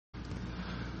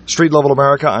Street Level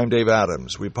America, I'm Dave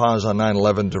Adams. We pause on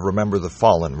 9/11 to remember the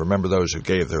fallen, remember those who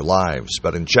gave their lives.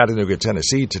 But in Chattanooga,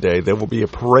 Tennessee today, there will be a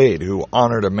parade who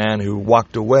honored a man who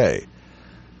walked away,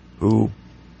 who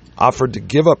offered to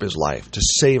give up his life to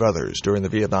save others during the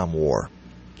Vietnam War.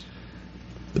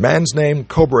 The man's name,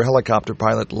 Cobra helicopter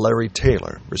pilot Larry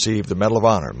Taylor, received the Medal of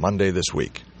Honor Monday this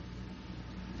week.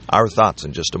 Our thoughts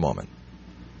in just a moment.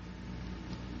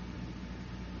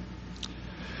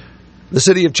 The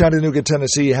city of Chattanooga,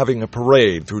 Tennessee, having a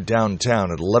parade through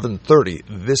downtown at 11:30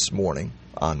 this morning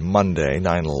on Monday,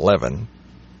 9/11,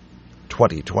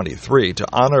 2023, to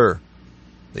honor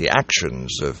the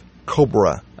actions of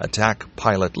Cobra attack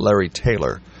pilot Larry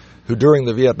Taylor, who during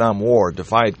the Vietnam War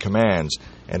defied commands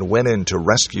and went in to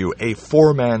rescue a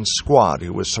four-man squad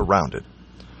who was surrounded.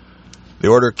 The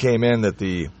order came in that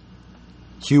the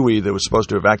Huey that was supposed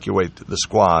to evacuate the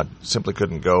squad simply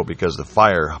couldn't go because the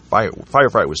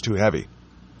firefight was too heavy.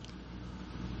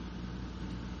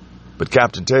 But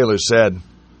Captain Taylor said,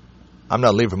 "I'm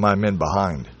not leaving my men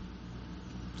behind."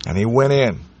 And he went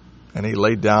in and he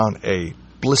laid down a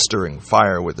blistering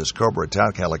fire with his Cobra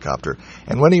attack helicopter.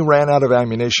 And when he ran out of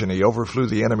ammunition, he overflew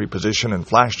the enemy position and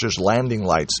flashed his landing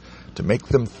lights to make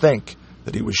them think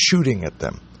that he was shooting at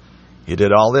them. He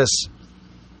did all this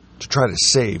to try to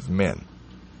save men.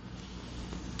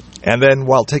 And then,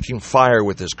 while taking fire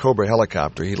with his Cobra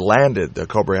helicopter, he landed the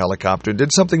Cobra helicopter and did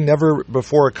something never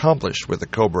before accomplished with the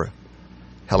Cobra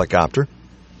helicopter.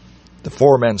 The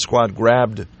four-man squad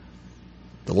grabbed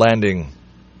the landing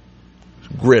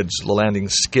grids, the landing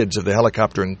skids of the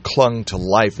helicopter, and clung to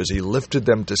life as he lifted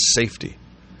them to safety.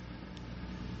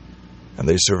 And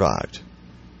they survived.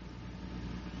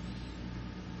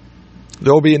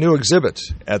 There will be a new exhibit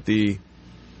at the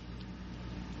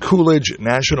Coolidge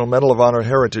National Medal of Honor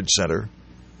Heritage Center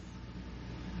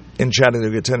in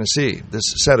Chattanooga, Tennessee.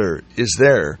 This center is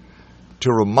there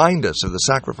to remind us of the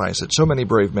sacrifice that so many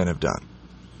brave men have done,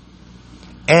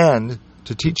 and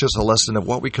to teach us a lesson of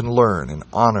what we can learn in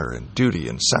honor and duty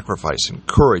and sacrifice and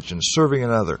courage and serving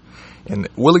another and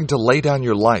willing to lay down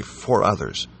your life for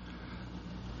others.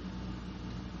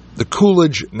 The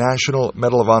Coolidge National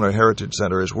Medal of Honor Heritage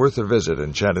Center is worth a visit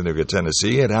in Chattanooga,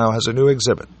 Tennessee. It now has a new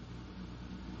exhibit.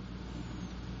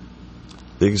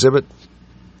 The exhibit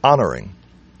honoring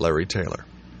Larry Taylor.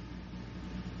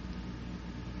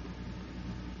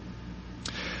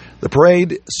 The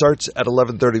parade starts at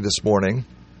 11:30 this morning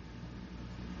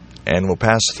and will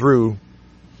pass through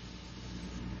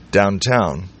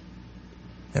downtown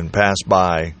and pass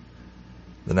by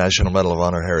the National Medal of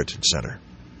Honor Heritage Center.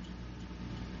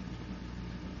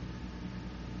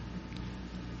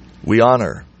 We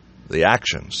honor the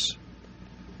actions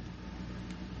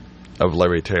of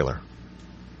Larry Taylor.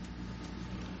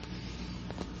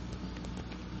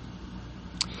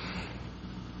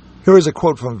 Here is a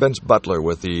quote from Vince Butler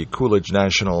with the Coolidge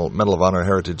National Medal of Honor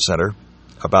Heritage Center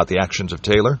about the actions of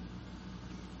Taylor.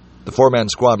 The four-man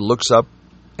squad looks up,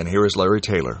 and here is Larry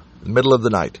Taylor. In the middle of the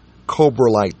night,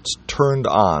 Cobra lights turned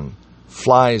on,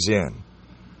 flies in.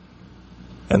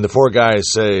 And the four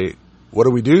guys say, "What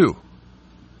do we do?"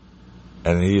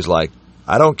 And he's like,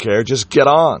 "I don't care, just get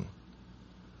on."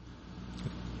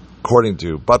 According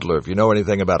to Butler, if you know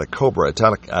anything about a Cobra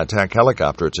attack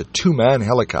helicopter, it's a two-man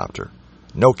helicopter.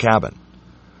 No cabin.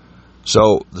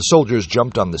 So the soldiers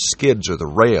jumped on the skids or the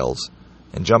rails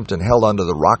and jumped and held onto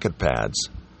the rocket pads.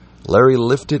 Larry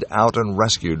lifted out and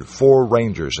rescued four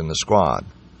Rangers in the squad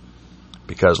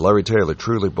because Larry Taylor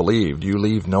truly believed you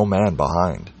leave no man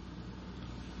behind.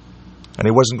 And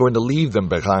he wasn't going to leave them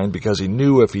behind because he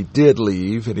knew if he did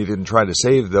leave and he didn't try to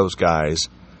save those guys,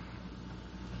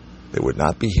 they would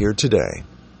not be here today.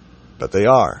 But they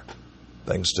are,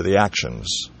 thanks to the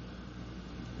actions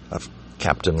of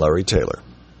Captain Larry Taylor.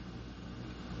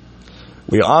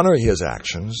 We honor his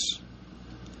actions,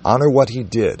 honor what he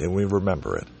did, and we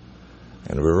remember it.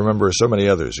 And we remember so many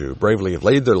others who bravely have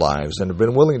laid their lives and have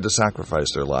been willing to sacrifice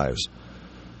their lives.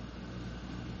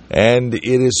 And it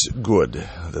is good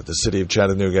that the city of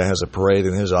Chattanooga has a parade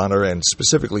in his honor, and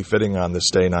specifically fitting on this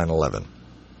day, 9/11.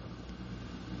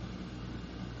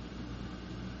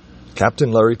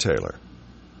 Captain Larry Taylor,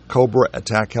 Cobra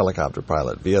attack helicopter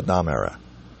pilot, Vietnam era.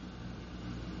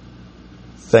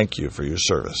 Thank you for your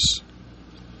service.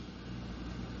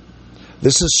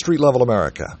 This is Street Level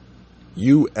America,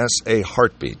 USA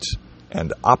Heartbeat,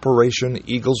 and Operation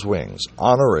Eagle's Wings,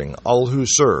 honoring all who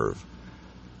serve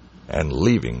and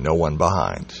leaving no one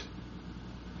behind.